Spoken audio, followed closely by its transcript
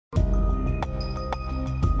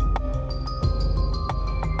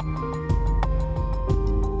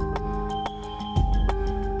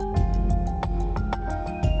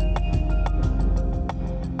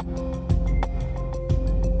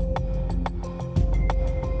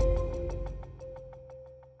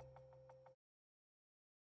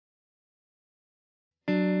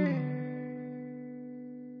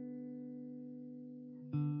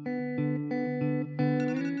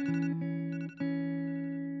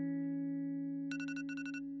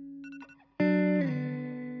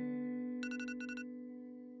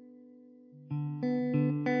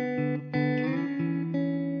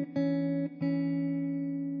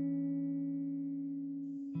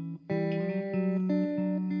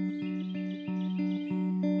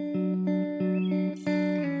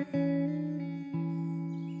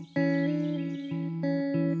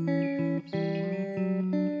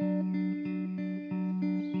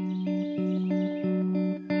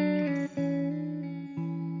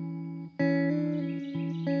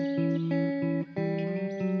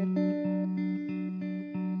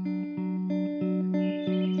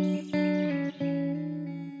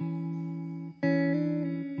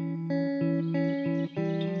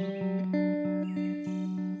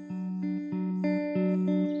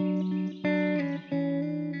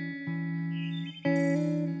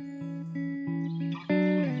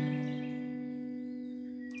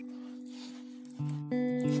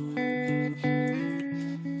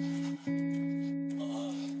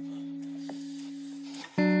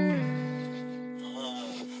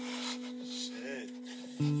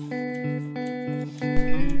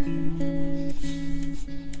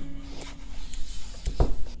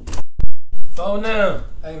So now,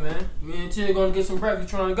 hey man, me and Tig gonna get some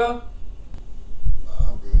breakfast. You trying to go? Nah,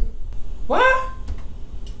 I'm good. What?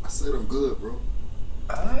 I said I'm good, bro.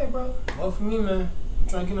 Alright, bro. Well, for me, man, I'm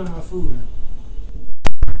trying to get on my food, man.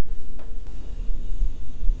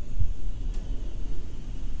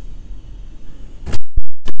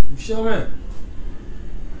 You sure, man?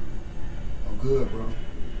 I'm good, bro.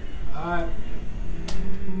 Alright.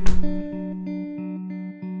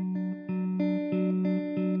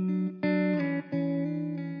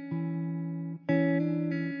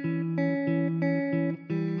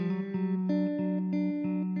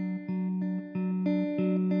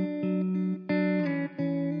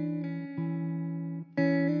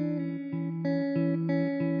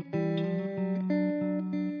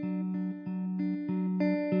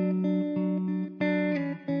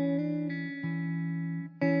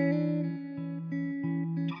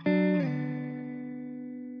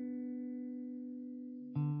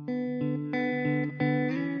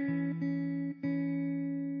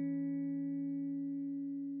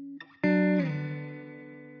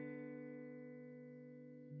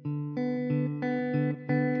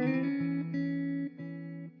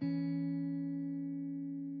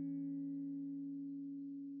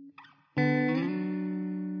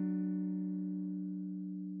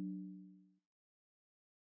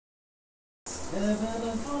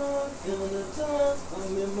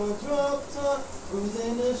 I'm in my drop top,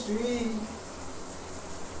 cruising the street.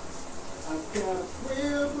 I got a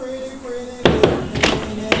real pretty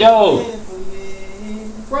girl. Yo,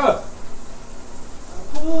 bruh. I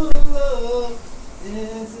pull up,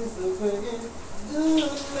 this is the fucking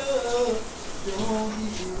good love. Don't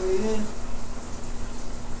keep you waiting.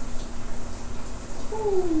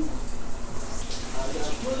 Ooh. I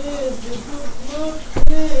got plans to put my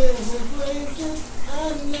plans in places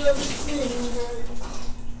I've never seen, girl.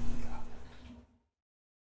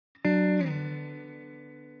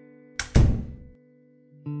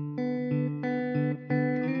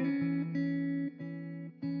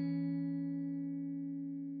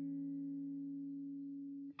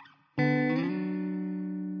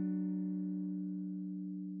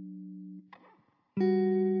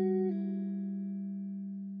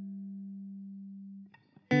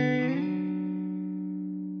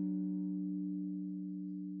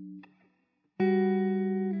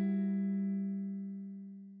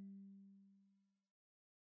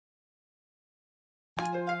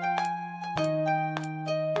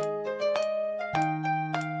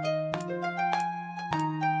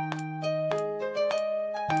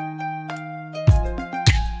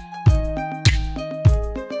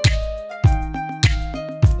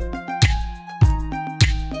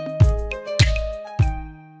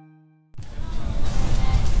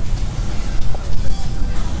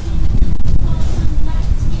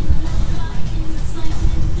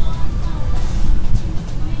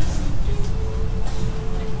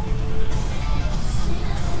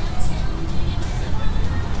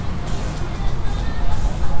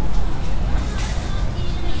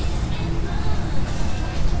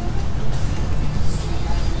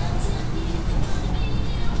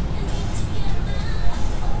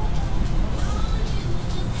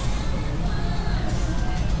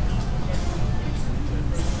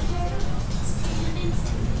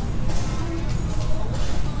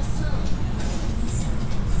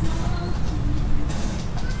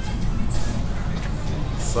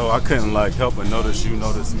 So I couldn't like help but notice you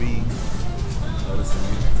noticed me. Noticing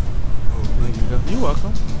me. Oh, thank you. You're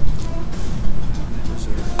welcome.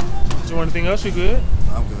 Appreciate it. Do you want anything else? You good?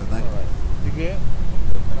 I'm good, thank you. All right. You good?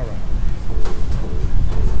 All right.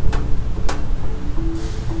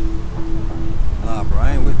 Nah, bro,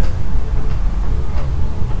 I ain't with that.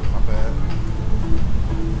 My bad.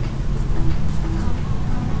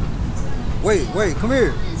 Wait, come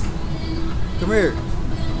here. Come here.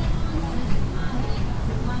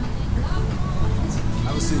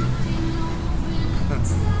 Have a seat.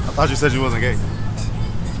 I thought you said you wasn't gay.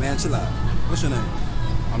 Man, chill out. What's your name?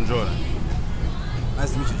 I'm Jordan.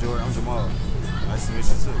 Nice to meet you, Jordan. I'm Jamal. Nice to meet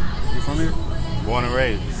you too. You from here? Born and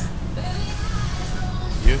raised.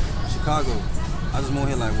 You? Chicago. I just moved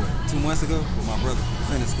here like, what, 2 months ago with my brother. We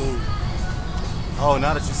finished school. Oh,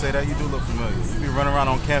 now that you say that, you do look familiar. You be running around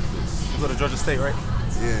on campus. You go to Georgia State, right?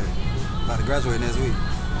 Yeah. About to graduate next week.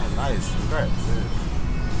 Oh, nice. Congrats. Yeah.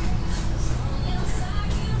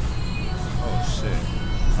 Oh, shit.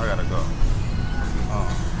 I gotta go.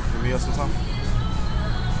 Give me up some time?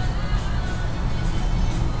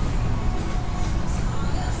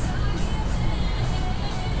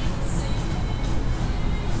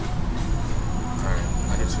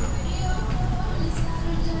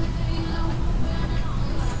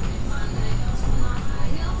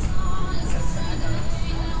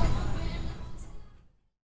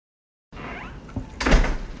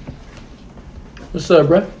 What's up,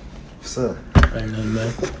 bro? What's up? Ain't nothing,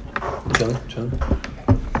 man. Chillin'.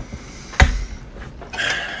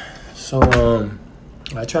 So,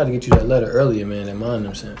 I tried to get you that letter earlier, man, that mine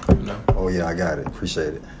them sent, you know? Oh, yeah, I got it.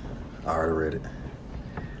 Appreciate it. I already read it.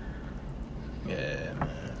 Yeah,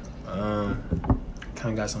 man. Kind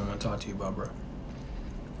of got something I want to talk to you about, bro.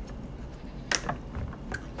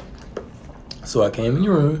 So I came in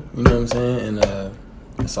your room, you know what I'm saying, and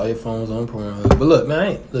I saw your phone was on Pornhub. But look,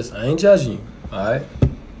 man, I ain't judging you, all right?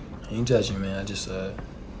 I ain't judging you, man. I just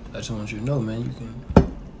want you to know, man, you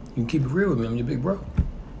can keep it real with me. I'm your big bro.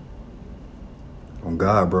 Oh,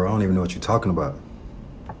 God, bro, I don't even know what you're talking about.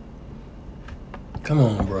 Come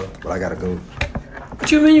on, bro. But I gotta go.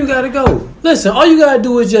 What you mean you gotta go? Listen, all you gotta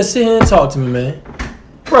do is just sit here and talk to me, man.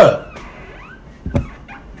 Bruh.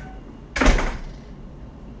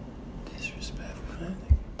 Disrespectful, man.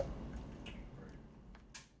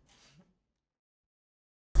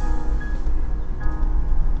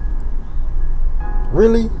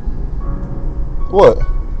 Really? What?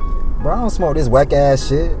 Bro, I don't smoke this whack ass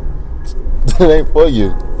shit. It ain't for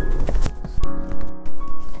you.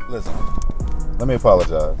 Listen, let me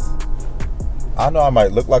apologize. I know I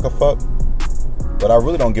might look like a fuck, but I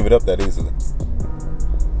really don't give it up that easily.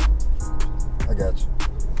 I got you.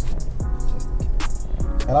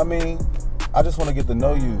 And I mean, I just want to get to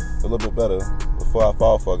know you a little bit better before I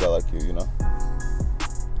fall for a guy like you, you know?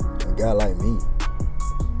 A guy like me?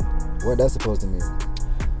 What that's supposed to mean?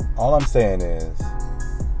 All I'm saying is,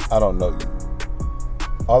 I don't know you.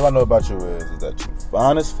 All I know about you is that you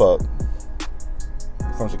fine as fuck,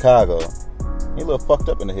 you're from Chicago, you a little fucked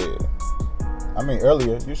up in the head. I mean,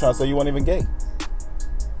 earlier, you were trying to say you weren't even gay.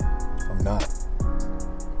 I'm not.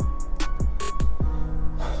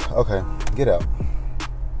 Okay, get out.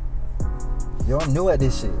 Yo, I'm new at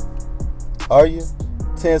this shit. Are you?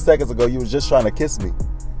 10 seconds ago, you was just trying to kiss me.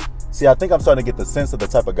 See, I think I'm starting to get the sense of the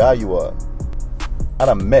type of guy you are. I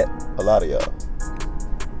done met a lot of y'all.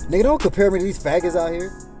 Nigga, don't compare me to these faggots out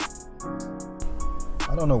here.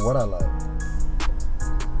 I don't know what I like.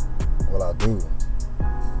 Well, I do.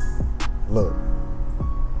 Look,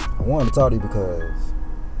 I wanted to talk to you because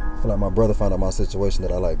I feel like my brother found out my situation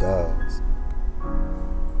that I like guys.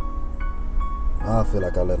 Now I feel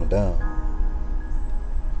like I let him down.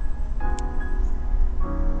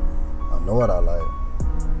 I know what I like.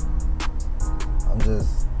 I'm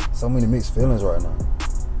just so many mixed feelings right now.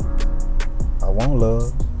 I want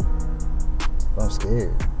love, but I'm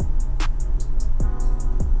scared.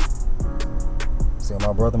 See, when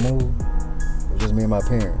my brother moved, it was just me and my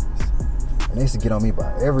parents. And they used to get on me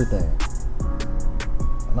by everything.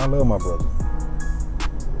 And I love my brother.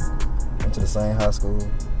 Went to the same high school.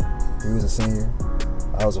 He was a senior.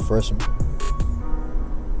 I was a freshman.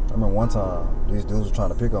 I remember one time, these dudes were trying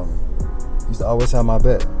to pick on me. He used to always have my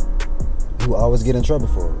back. He would always get in trouble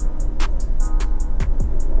for it.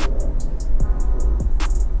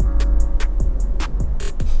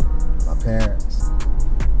 My parents,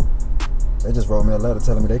 they just wrote me a letter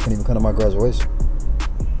telling me they couldn't even come to my graduation.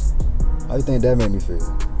 How you think that made me feel?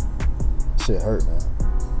 Shit hurt, man.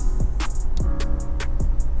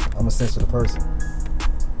 I'm a sensitive person.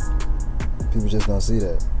 People just don't see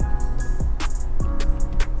that.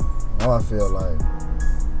 Now I feel like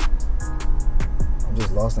I'm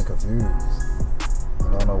just lost and confused.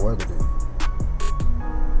 I don't know what to do.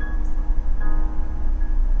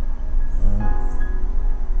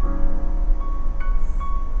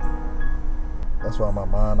 That's why my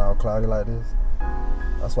mind all cloudy like this.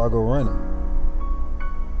 That's why I go running.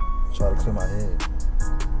 Try to clear my head.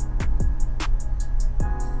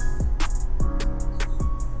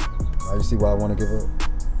 Now you see why I want to give up?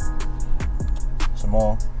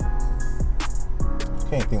 Jamal, you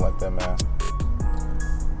can't think like that, man.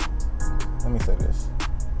 Let me say this.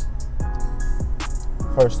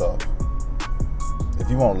 First off, if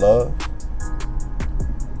you want love,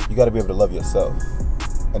 you got to be able to love yourself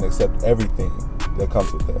and accept everything that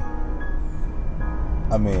comes with that.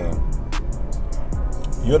 I mean,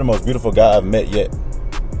 you're the most beautiful guy I've met yet.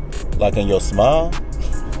 Like, in your smile,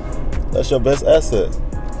 that's your best asset.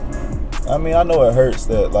 I mean, I know it hurts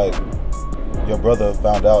that, like, your brother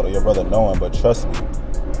found out or your brother knowing, but trust me,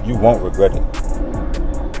 you won't regret it.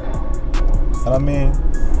 And I mean,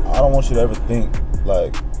 I don't want you to ever think,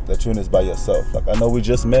 like, that you're in this by yourself. Like, I know we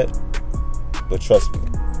just met, but trust me,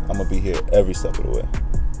 I'm going to be here every step of the way.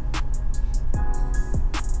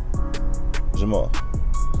 Jamal.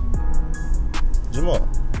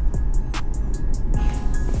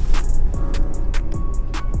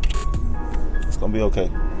 It's gonna be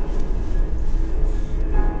okay.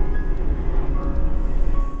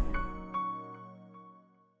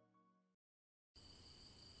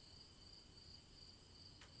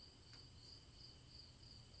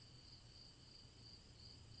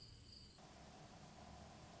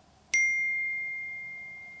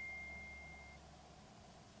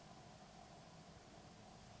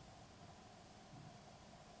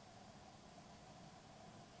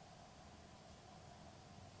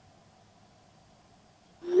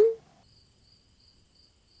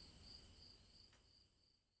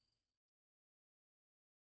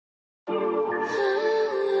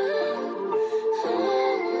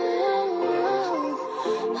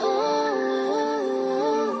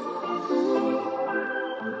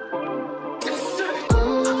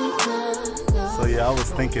 Yeah, I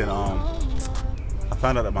was thinking, I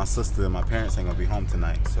found out that my sister and my parents ain't gonna be home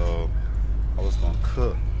tonight, so I was gonna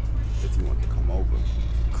cook if you want to come over.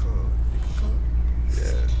 Cook. You can cook?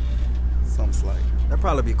 Yeah. Something slight. That'd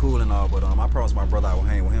probably be cool and all, but I promised my brother I would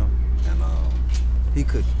hang with him, and he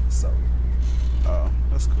couldn't, so.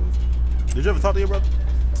 That's cool. Did you ever talk to your brother?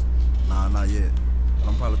 Nah, not yet. But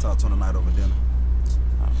I'm probably talking to him tonight over dinner.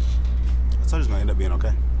 I told you it's gonna end up being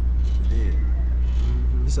okay. You did.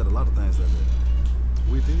 You said a lot of things that day.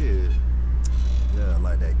 We did. Yeah,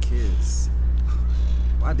 like that kiss.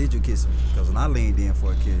 Why did you kiss me? Because when I leaned in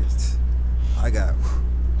for a kiss, I got.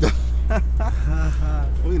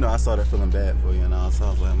 Well, you know, I started feeling bad for you, and so I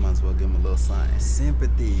was like, I might as well give him a little sign.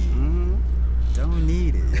 Sympathy. Mm-hmm. Don't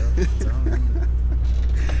need it, yo. Don't need it.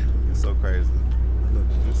 You're so crazy.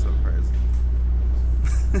 You're so crazy.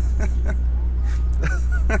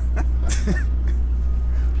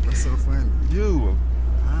 What's so funny? You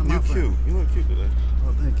cute. Funny? You look cute today.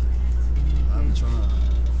 Oh, thank you. I've been trying.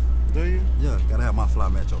 Do you? Yeah, gotta have my fly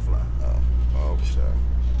match your fly. Oh, for sure.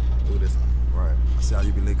 Do this one. Right. I see how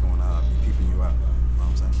you be licking when I be peeping you out. You know what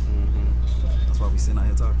I'm saying? Mm-hmm. That's why we sitting out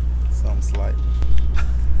here talking. Something slight.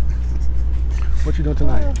 What you doing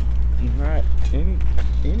tonight? Not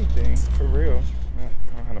anything, for real. I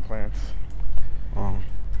don't have no plans.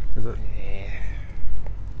 Is it? Yeah.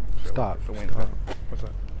 Stop. It's a Wednesday. What's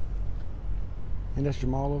up? And that's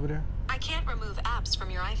Jamal over there? I can't remove apps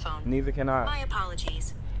from your iPhone. Neither can I. My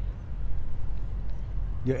apologies.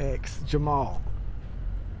 Your ex, Jamal.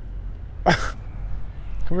 Come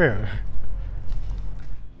here.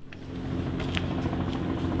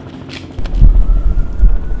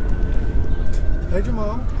 Hey,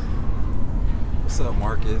 Jamal. What's up,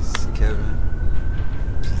 Marcus, Kevin?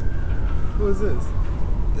 Who is this?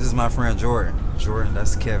 This is my friend Jordan. Jordan,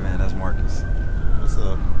 that's Kevin, that's Marcus. What's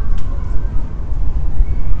up?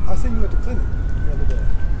 I seen you at the clinic the other day.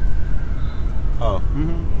 Oh.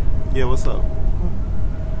 Mm-hmm. Yeah, what's up?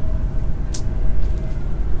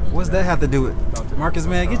 What's that have to do with Marcus,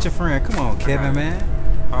 man? Get your friend. Come on, Kevin, man.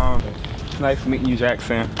 It's nice meeting you,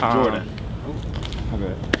 Jackson. Jordan.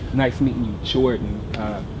 Okay. Nice meeting you, Jordan.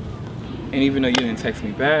 And even though you didn't text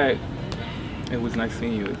me back, it was nice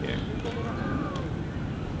seeing you again.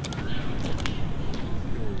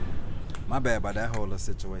 My bad about that whole little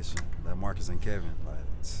situation, that Marcus and Kevin. Like,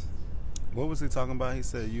 What was he talking about? He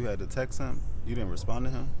said you had to text him. You didn't respond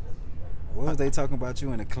to him? what was they talking about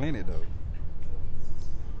you in the clinic, though?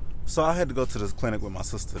 So I had to go to this clinic with my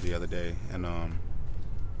sister the other day, and I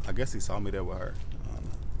guess he saw me there with her.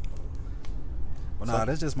 Well, nah,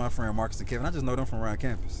 that's just my friend Marcus and Kevin. I just know them from around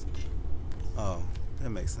campus. Oh,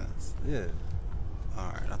 that makes sense. Yeah. All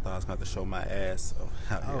right, I thought I was going to have to show my ass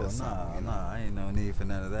out here or something. You know? Nah, I ain't no need for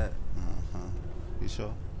none of that. Uh-huh. You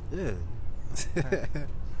sure? Yeah.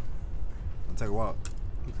 I'll take a walk.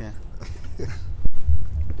 You can.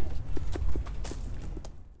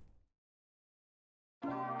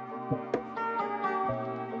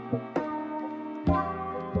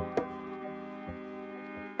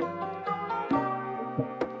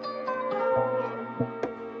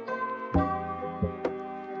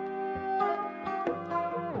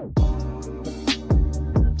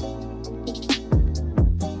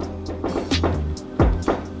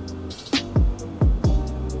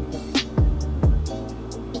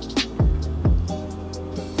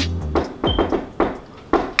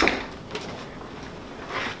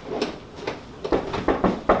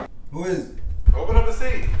 Who is it? Open up the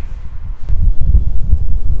seat.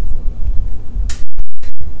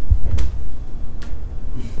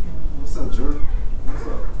 What's up, Jordan? What's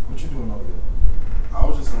up? What you doing over here? I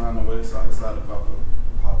was just around the way, so I decided to pop up.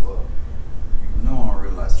 Pop up. You know I don't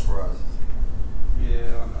really like surprises.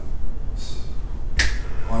 Yeah, I know.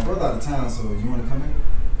 My brother out of town, so you want to come in?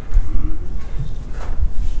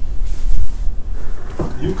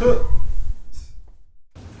 You cook?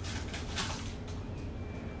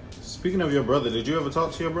 Speaking of your brother, did you ever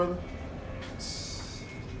talk to your brother?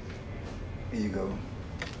 Here you go.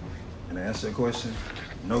 Can I answer your question?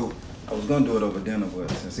 No. I was going to do it over dinner, but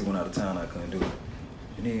since he went out of town, I couldn't do it.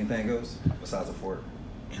 You need anything else besides a fork?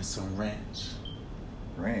 And some ranch.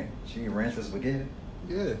 Ranch? You eat ranch with spaghetti?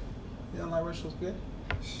 Yeah. You don't like ranch with spaghetti?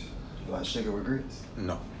 You like sugar with grits?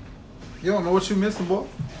 No. You don't know what you missing, boy.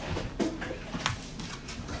 It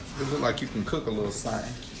look like you can cook a little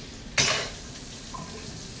something.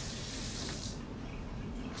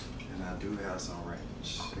 And I do have some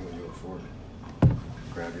ranch. Here you afford it.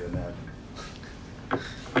 Grab your napkin.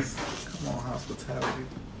 Come on, hospitality.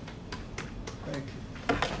 Thank you.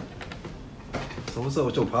 So what's up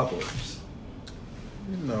with your pop-ups?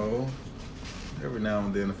 You know, every now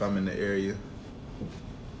and then if I'm in the area.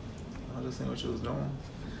 I just seen what you was doing.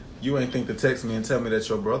 You ain't think to text me and tell me that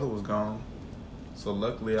your brother was gone. So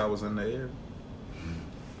luckily I was in the air.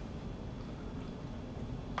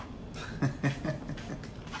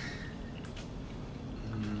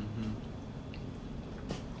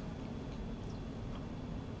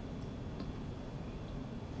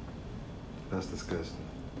 That's disgusting.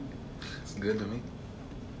 It's good to me.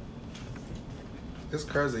 It's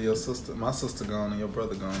crazy my sister gone and your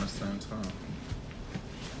brother gone at the same time.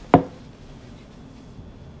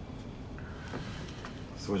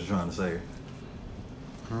 So what you trying to say?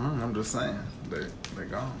 I'm just saying, they're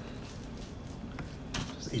gone.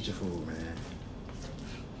 Just eat your food, man.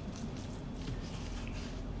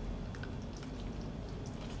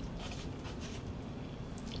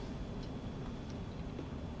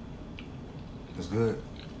 It's good.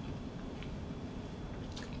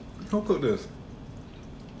 Who cooked this?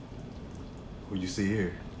 What you see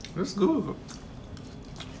here? It's good.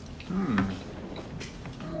 It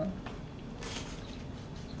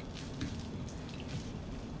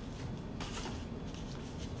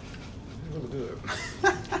was good.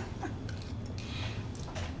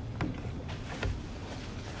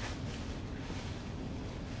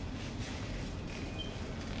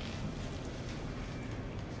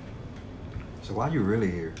 So why you really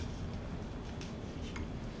here?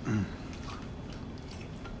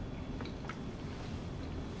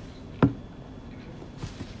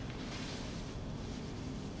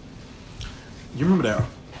 You remember that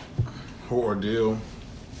whole ordeal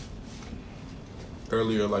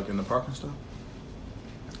earlier, like in the park and stuff?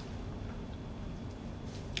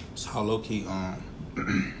 So how low-key want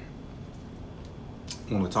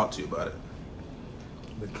to talk to you about it.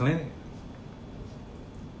 The clinic?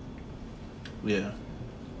 Yeah.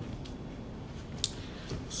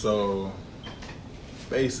 So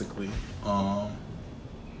basically, I'm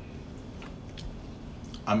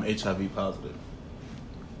HIV positive.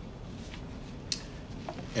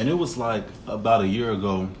 And it was like about a year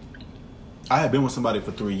ago. I had been with somebody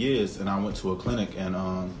for 3 years, and I went to a clinic and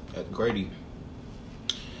at Grady,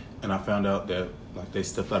 and I found out that like they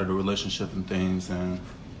stepped out of the relationship and things, and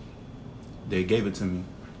they gave it to me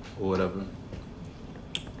or whatever,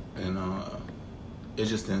 and it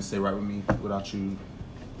just didn't stay right with me without you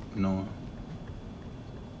knowing.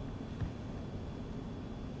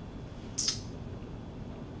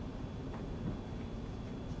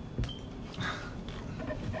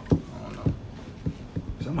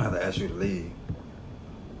 I'm gonna have to ask you to leave.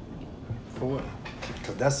 For what?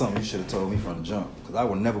 Cause that's something you should have told me from the jump. Cause I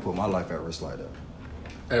would never put my life at risk like that.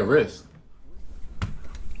 At risk?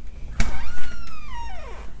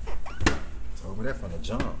 Told me that from the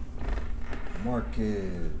jump.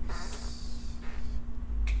 Marcus.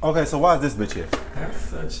 Okay, so why is this bitch here? That's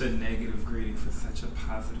such a negative greeting for such a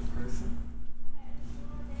positive person.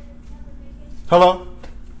 Hello?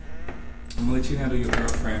 I'm gonna let you handle your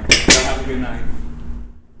girlfriend. Y'all have a good night.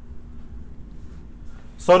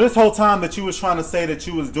 So this whole time that you was trying to say that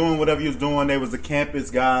you was doing whatever you was doing, they was the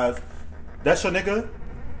campus guys. That's your nigga?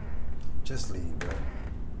 Just leave, bro.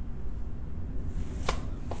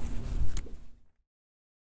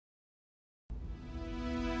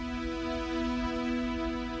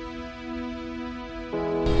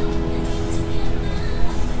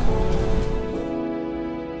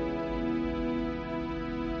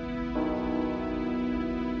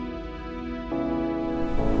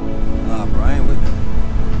 Nah, bro, I ain't with that.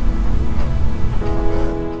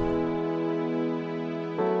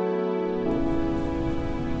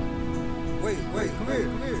 Wait, come here.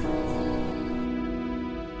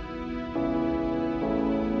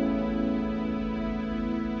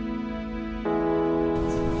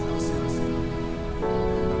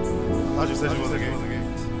 I just said you was a gay.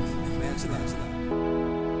 Man, chill out.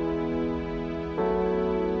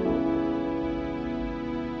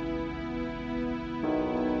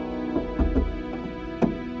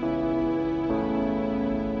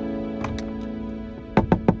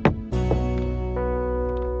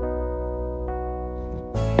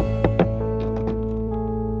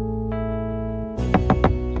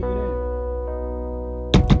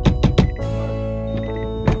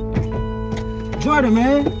 Jordan,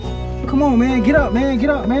 man. Come on, man. Get up,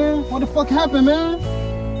 man. What the fuck happened, man?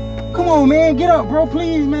 Come on, man. Get up, bro.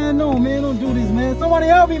 Please, man. No, man. Don't do this, man. Somebody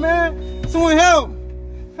help me, man. Someone help.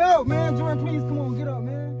 Help, man. Jordan, please. Come on. Get up,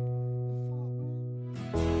 man.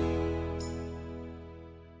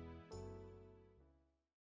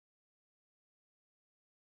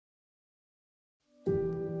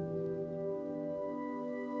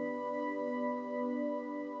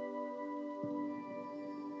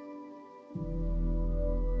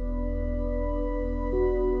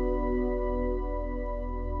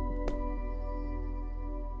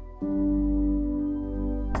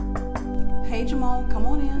 Hey, Jamal, come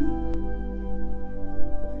on in.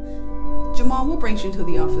 Jamal, what brings you to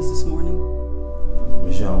the office this morning?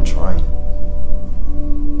 Michelle, I'm trying.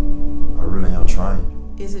 I really am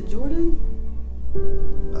trying. Is it Jordan?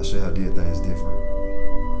 I should have did things different.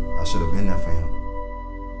 I should have been there for him.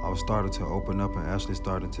 I was starting to open up and actually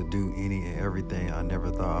started to do any and everything I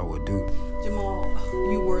never thought I would do. Jamal,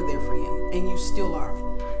 you were there for him, and you still are.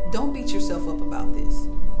 Don't beat yourself up about this.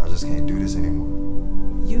 I just can't do this anymore.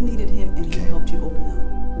 You needed him, and he helped you open up.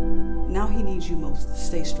 Now he needs you most.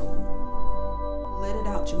 Stay strong. Let it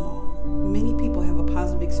out, Jamal. Many people have a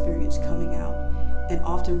positive experience coming out and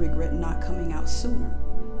often regret not coming out sooner.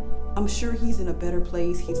 I'm sure he's in a better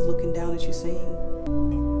place. He's looking down at you saying, I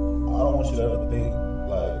don't want you to ever think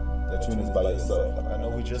like that you're in this by yourself. Like, I know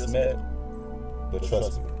we just met, but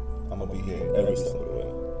trust me, I'm gonna be here every step of the way.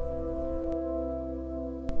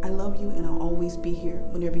 I love you and I'll always be here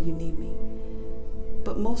whenever you need me.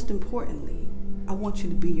 But most importantly, I want you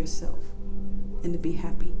to be yourself and to be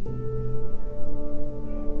happy.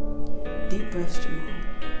 Deep breaths, Jamal.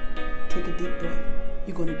 Take a deep breath.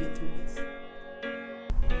 You're gonna get through this.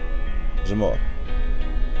 Jamal.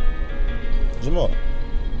 Jamal.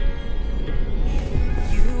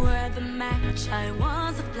 You were the match, I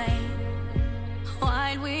was a flame.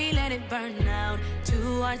 Why'd we let it burn out?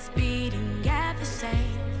 2 hearts beating at the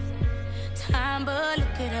same time, but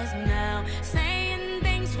look at us now, saying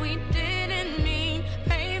things we didn't mean.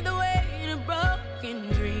 Pave the way to broken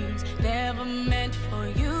dreams, never meant for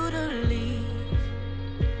you to leave.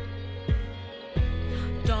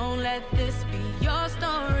 Don't let this be